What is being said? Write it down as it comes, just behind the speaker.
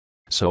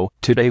So,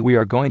 today we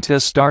are going to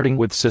starting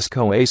with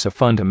Cisco ASA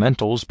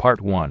Fundamentals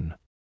Part 1.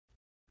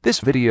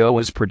 This video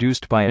is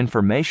produced by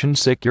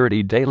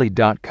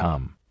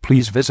InformationSecurityDaily.com.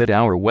 Please visit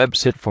our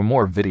website for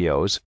more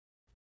videos.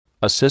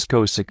 A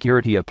Cisco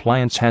security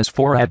appliance has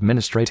 4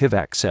 administrative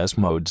access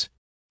modes.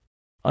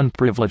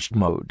 Unprivileged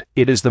mode.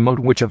 It is the mode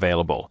which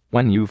available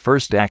when you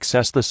first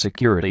access the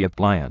security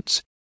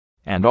appliance.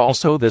 And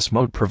also this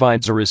mode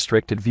provides a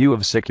restricted view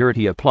of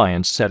security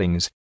appliance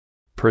settings.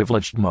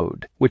 Privileged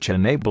mode, which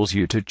enables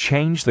you to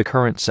change the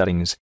current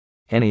settings.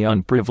 Any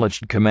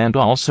unprivileged command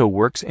also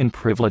works in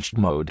privileged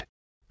mode.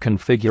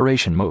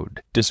 Configuration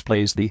mode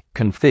displays the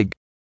config.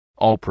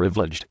 All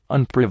privileged,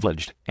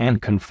 unprivileged,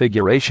 and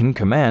configuration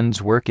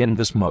commands work in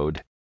this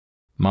mode.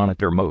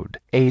 Monitor mode,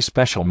 a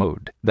special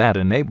mode that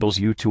enables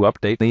you to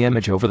update the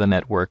image over the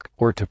network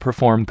or to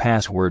perform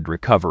password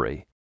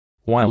recovery.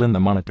 While in the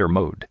monitor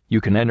mode,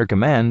 you can enter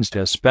commands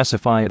to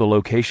specify the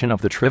location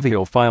of the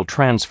Trivial File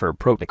Transfer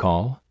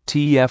Protocol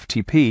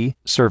 (TFTP)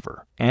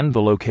 server and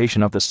the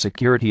location of the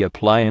security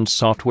appliance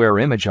software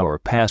image or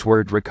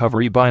password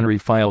recovery binary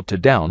file to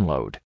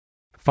download.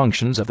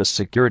 Functions of the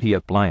security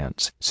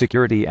appliance.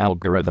 Security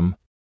algorithm.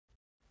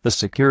 The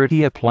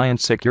security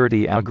appliance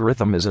security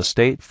algorithm is a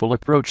stateful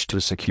approach to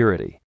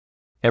security.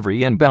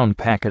 Every inbound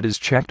packet is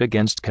checked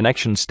against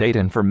connection state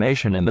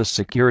information in the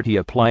security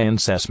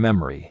appliance's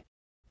memory.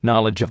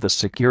 Knowledge of the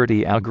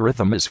security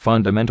algorithm is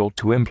fundamental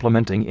to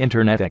implementing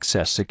Internet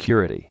access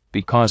security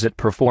because it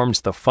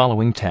performs the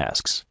following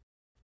tasks.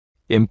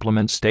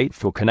 Implement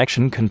stateful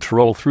connection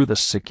control through the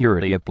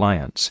security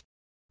appliance.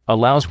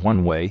 Allows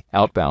one-way,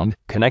 outbound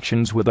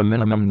connections with a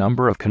minimum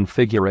number of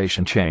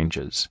configuration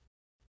changes.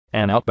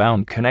 An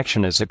outbound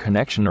connection is a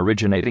connection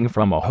originating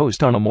from a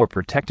host on a more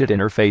protected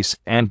interface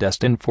and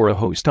destined for a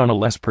host on a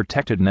less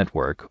protected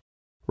network.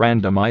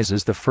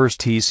 Randomizes the first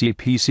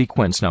TCP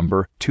sequence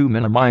number to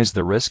minimize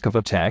the risk of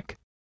attack.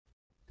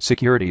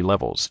 Security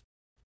levels.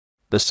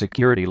 The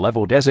security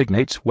level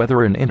designates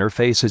whether an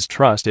interface is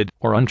trusted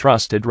or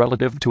untrusted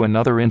relative to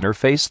another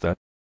interface. The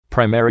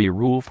primary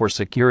rule for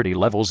security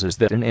levels is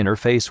that an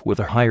interface with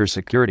a higher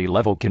security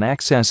level can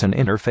access an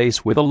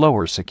interface with a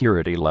lower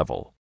security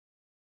level.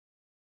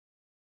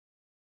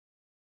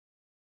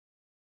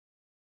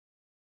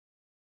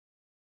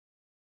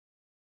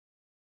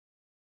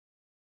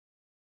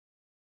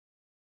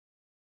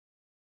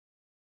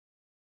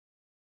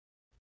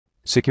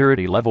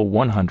 Security level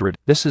 100.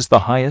 This is the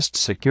highest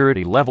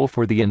security level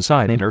for the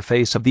inside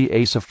interface of the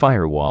ASA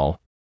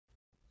firewall.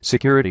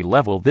 Security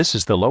level. This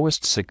is the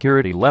lowest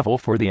security level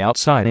for the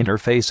outside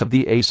interface of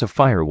the ASA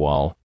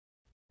firewall.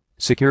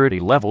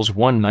 Security levels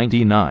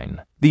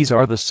 199. These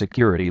are the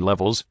security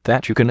levels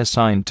that you can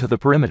assign to the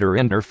perimeter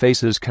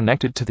interfaces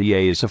connected to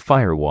the ASA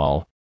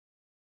firewall.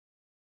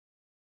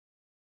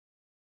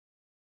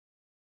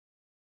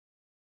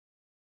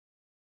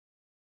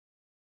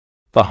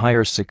 The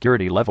higher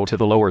security level to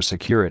the lower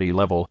security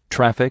level,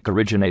 traffic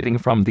originating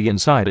from the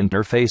inside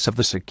interface of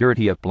the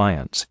security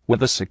appliance,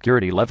 with a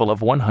security level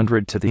of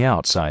 100 to the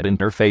outside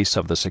interface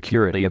of the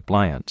security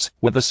appliance,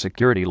 with a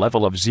security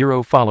level of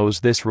 0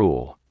 follows this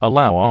rule.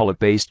 Allow all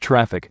app-based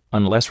traffic,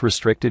 unless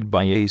restricted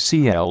by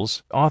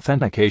ACLs,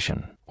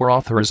 authentication, or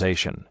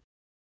authorization.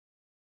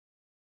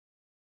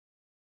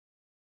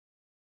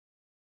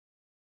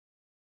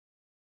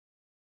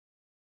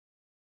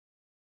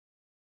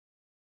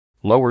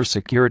 Lower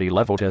security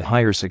level to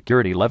higher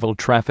security level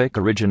traffic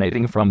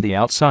originating from the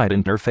outside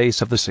interface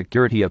of the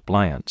security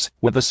appliance,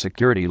 with a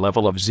security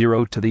level of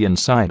 0 to the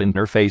inside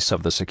interface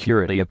of the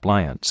security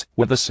appliance,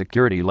 with a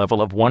security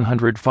level of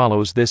 100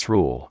 follows this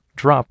rule.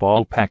 Drop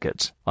all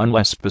packets,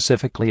 unless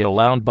specifically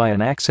allowed by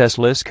an access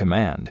list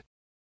command.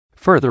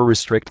 Further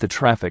restrict the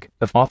traffic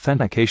if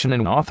authentication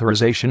and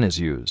authorization is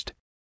used.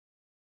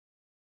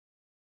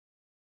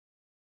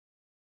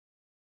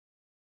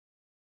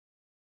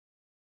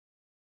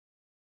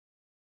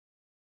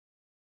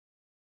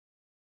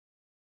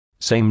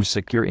 Same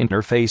secure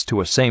interface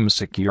to a same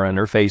secure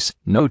interface.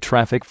 No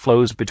traffic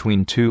flows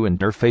between two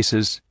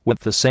interfaces with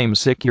the same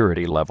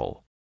security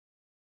level.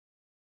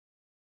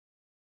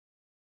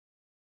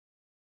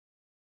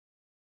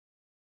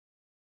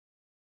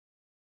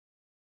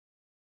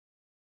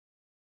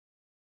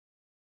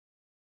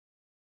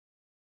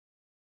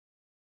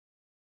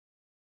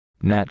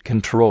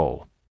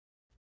 natcontrol.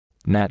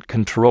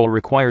 natcontrol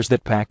requires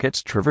that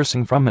packets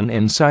traversing from an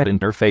inside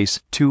interface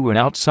to an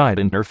outside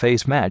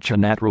interface match a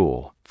NAT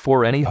rule.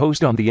 For any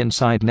host on the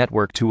inside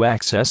network to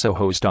access a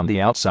host on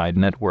the outside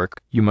network,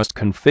 you must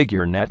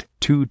configure NAT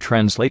to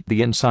translate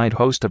the inside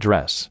host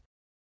address.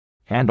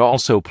 And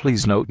also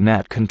please note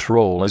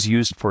natcontrol is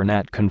used for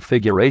NAT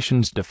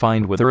configurations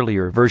defined with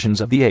earlier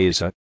versions of the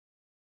ASA.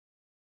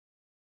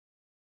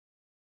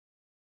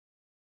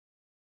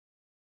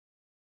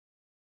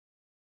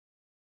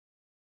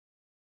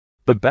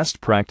 The best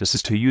practice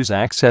is to use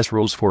access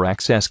rules for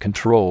access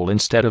control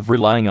instead of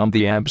relying on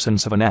the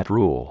absence of a NAT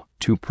rule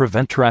to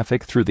prevent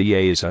traffic through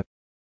the ASA.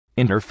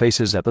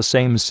 Interfaces at the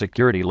same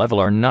security level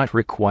are not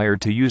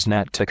required to use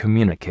NAT to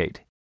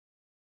communicate.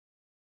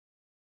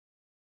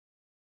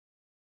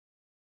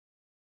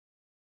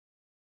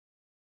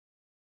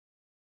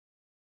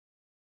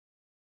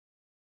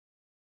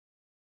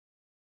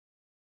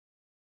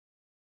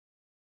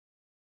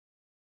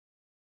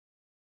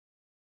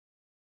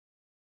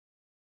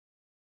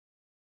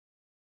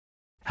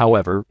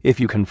 However,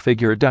 if you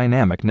configure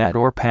dynamic NAT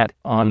or PAT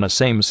on the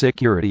same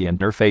security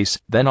interface,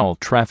 then all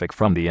traffic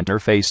from the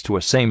interface to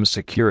a same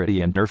security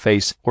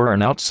interface or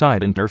an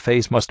outside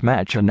interface must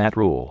match a NAT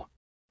rule.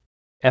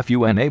 If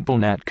you enable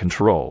NAT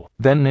control,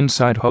 then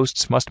inside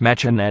hosts must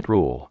match a NAT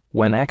rule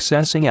when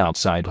accessing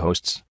outside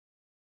hosts.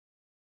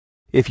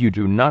 If you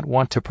do not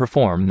want to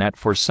perform NAT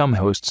for some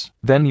hosts,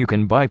 then you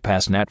can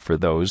bypass NAT for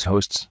those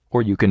hosts,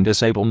 or you can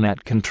disable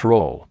NAT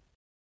control.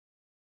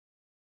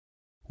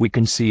 We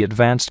can see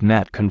advanced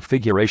NAT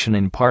configuration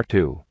in Part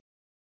 2.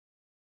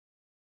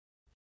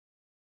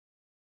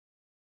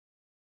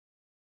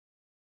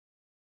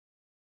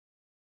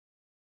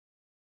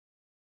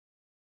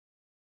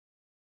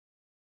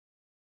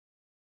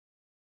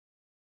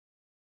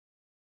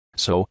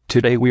 So,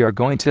 today we are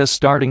going to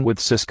starting with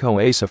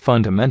Cisco ASA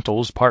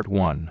Fundamentals Part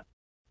 1.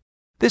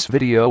 This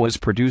video was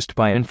produced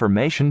by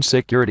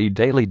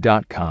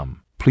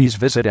InformationSecurityDaily.com. Please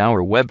visit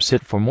our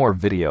website for more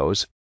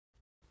videos.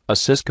 A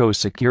Cisco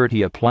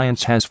security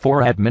appliance has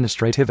 4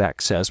 administrative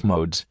access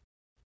modes.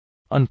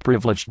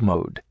 Unprivileged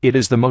mode. It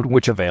is the mode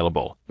which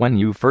available when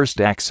you first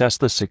access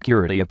the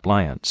security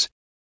appliance.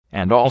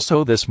 And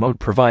also this mode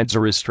provides a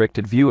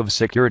restricted view of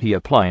security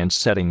appliance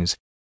settings.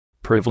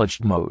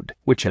 Privileged mode,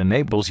 which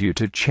enables you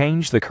to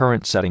change the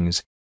current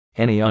settings.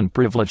 Any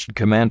unprivileged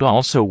command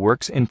also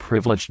works in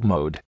privileged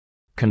mode.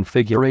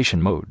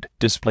 Configuration mode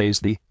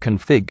displays the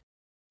config.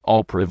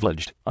 All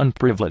privileged,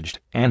 unprivileged,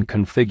 and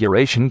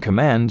configuration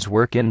commands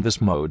work in this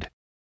mode.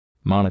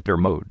 Monitor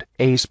mode,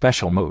 a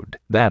special mode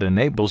that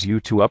enables you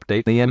to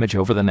update the image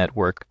over the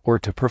network or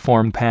to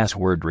perform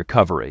password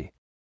recovery.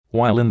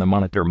 While in the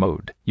monitor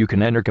mode, you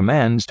can enter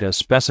commands to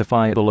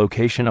specify the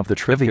location of the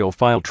trivial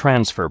file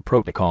transfer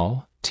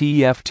protocol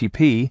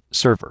 (TFTP)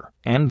 server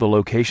and the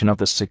location of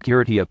the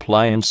security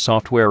appliance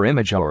software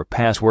image or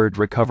password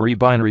recovery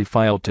binary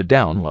file to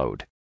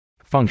download.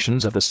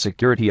 Functions of the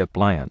security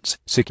appliance.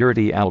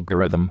 Security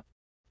algorithm.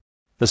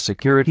 The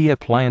security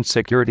appliance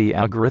security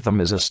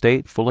algorithm is a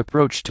stateful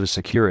approach to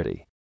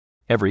security.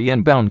 Every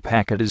inbound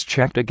packet is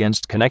checked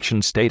against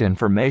connection state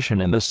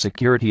information in the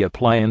security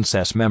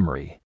appliance's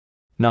memory.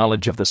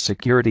 Knowledge of the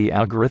security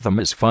algorithm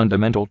is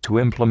fundamental to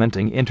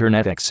implementing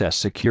Internet access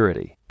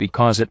security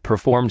because it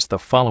performs the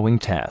following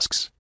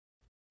tasks.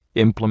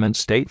 Implement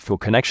stateful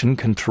connection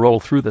control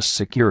through the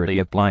security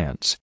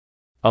appliance.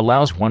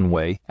 Allows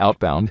one-way,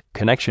 outbound,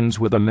 connections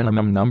with a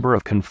minimum number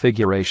of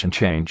configuration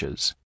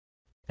changes.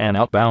 An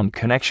outbound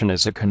connection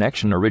is a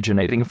connection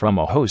originating from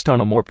a host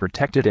on a more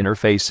protected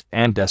interface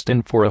and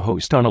destined for a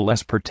host on a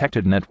less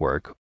protected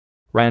network.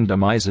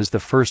 Randomizes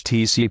the first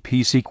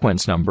TCP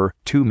sequence number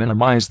to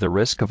minimize the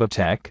risk of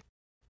attack.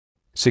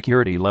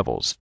 Security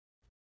levels.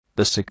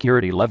 The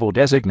security level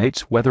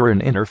designates whether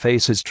an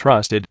interface is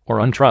trusted or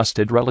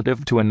untrusted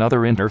relative to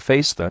another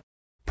interface. The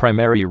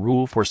primary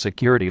rule for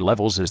security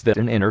levels is that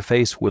an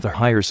interface with a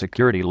higher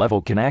security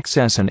level can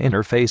access an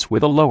interface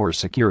with a lower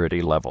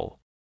security level.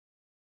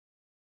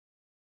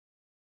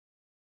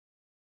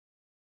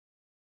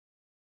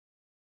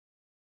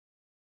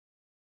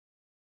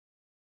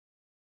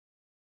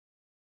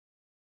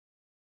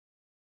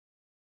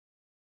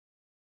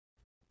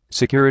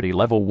 Security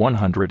level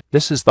 100.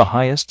 This is the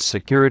highest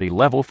security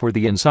level for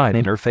the inside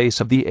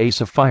interface of the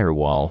ASA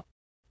firewall.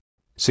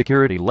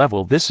 Security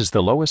level. This is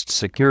the lowest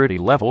security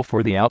level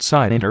for the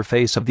outside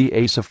interface of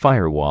the ASA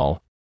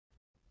firewall.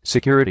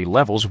 Security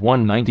levels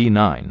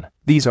 199.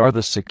 These are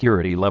the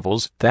security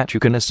levels that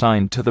you can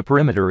assign to the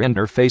perimeter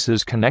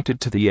interfaces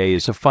connected to the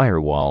ASA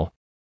firewall.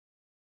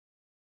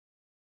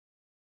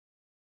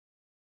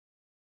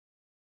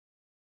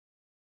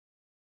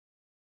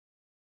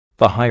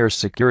 The higher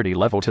security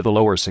level to the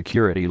lower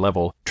security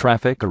level,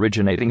 traffic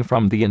originating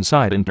from the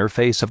inside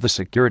interface of the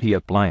security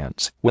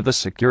appliance, with a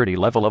security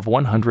level of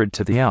 100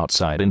 to the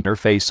outside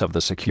interface of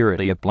the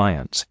security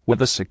appliance,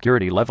 with a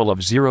security level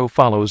of 0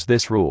 follows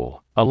this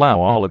rule. Allow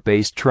all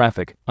app-based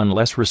traffic,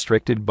 unless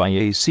restricted by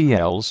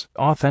ACLs,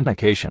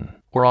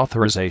 authentication, or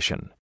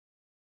authorization.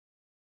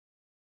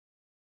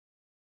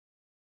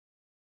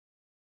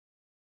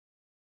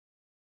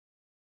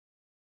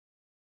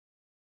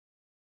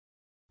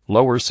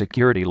 Lower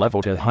security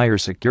level to higher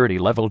security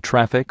level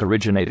traffic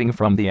originating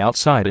from the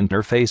outside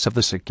interface of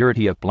the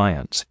security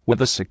appliance, with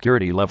a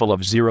security level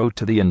of 0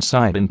 to the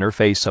inside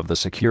interface of the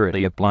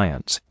security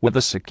appliance, with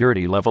a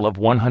security level of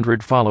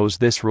 100 follows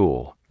this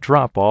rule.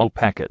 Drop all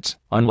packets,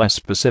 unless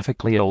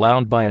specifically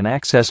allowed by an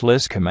access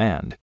list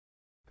command.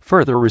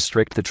 Further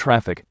restrict the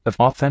traffic if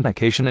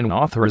authentication and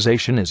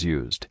authorization is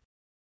used.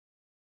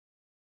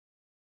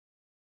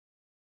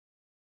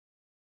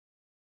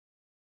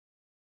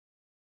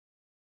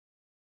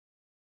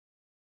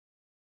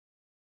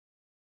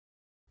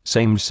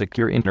 Same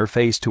secure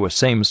interface to a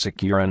same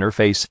secure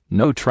interface.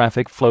 No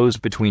traffic flows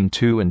between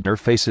two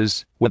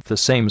interfaces with the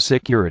same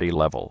security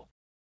level.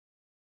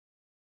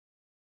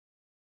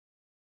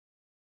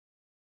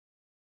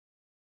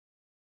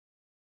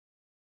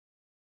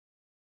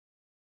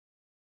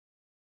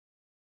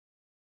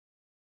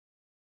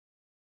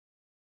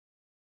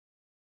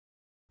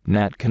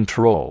 NAT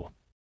control.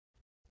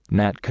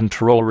 NAT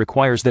control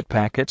requires that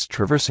packets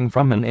traversing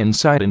from an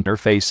inside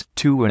interface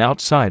to an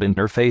outside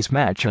interface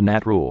match a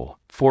NAT rule.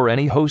 For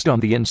any host on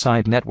the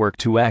inside network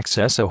to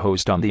access a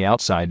host on the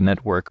outside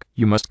network,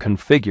 you must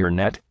configure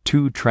NAT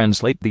to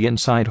translate the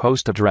inside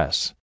host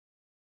address.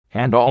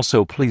 And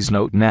also please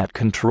note NAT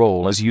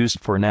control is used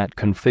for NAT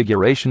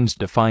configurations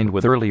defined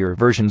with earlier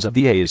versions of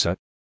the asa.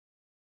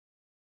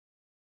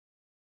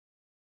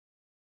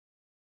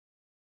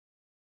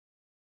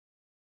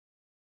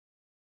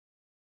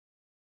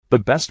 The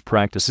best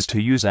practice is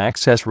to use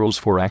access rules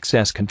for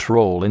access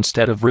control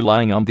instead of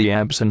relying on the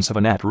absence of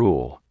a NAT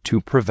rule to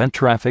prevent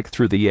traffic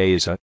through the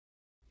asa.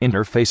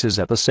 Interfaces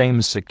at the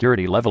same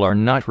security level are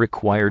not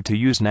required to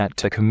use NAT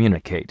to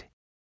communicate.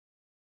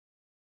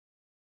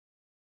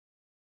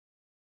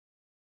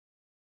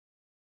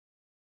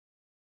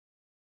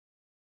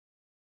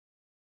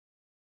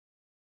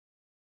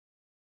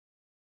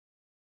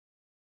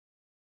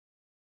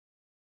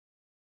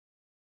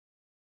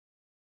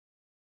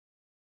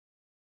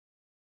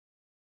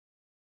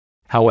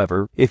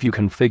 However, if you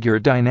configure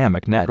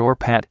dynamic NAT or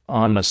PAT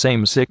on the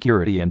same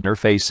security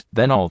interface,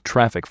 then all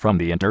traffic from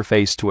the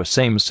interface to a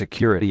same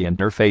security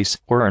interface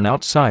or an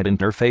outside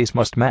interface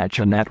must match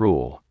a NAT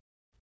rule.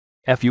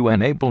 If you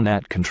enable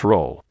NAT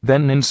control,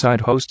 then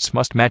inside hosts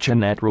must match a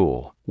NAT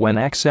rule when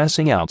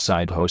accessing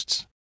outside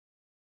hosts.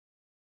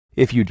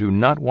 If you do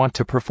not want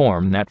to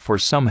perform NAT for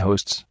some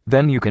hosts,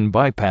 then you can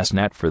bypass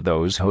NAT for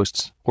those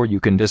hosts, or you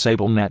can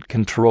disable NAT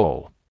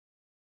control.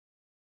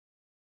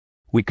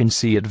 We can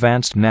see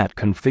advanced NAT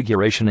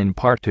configuration in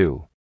part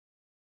 2.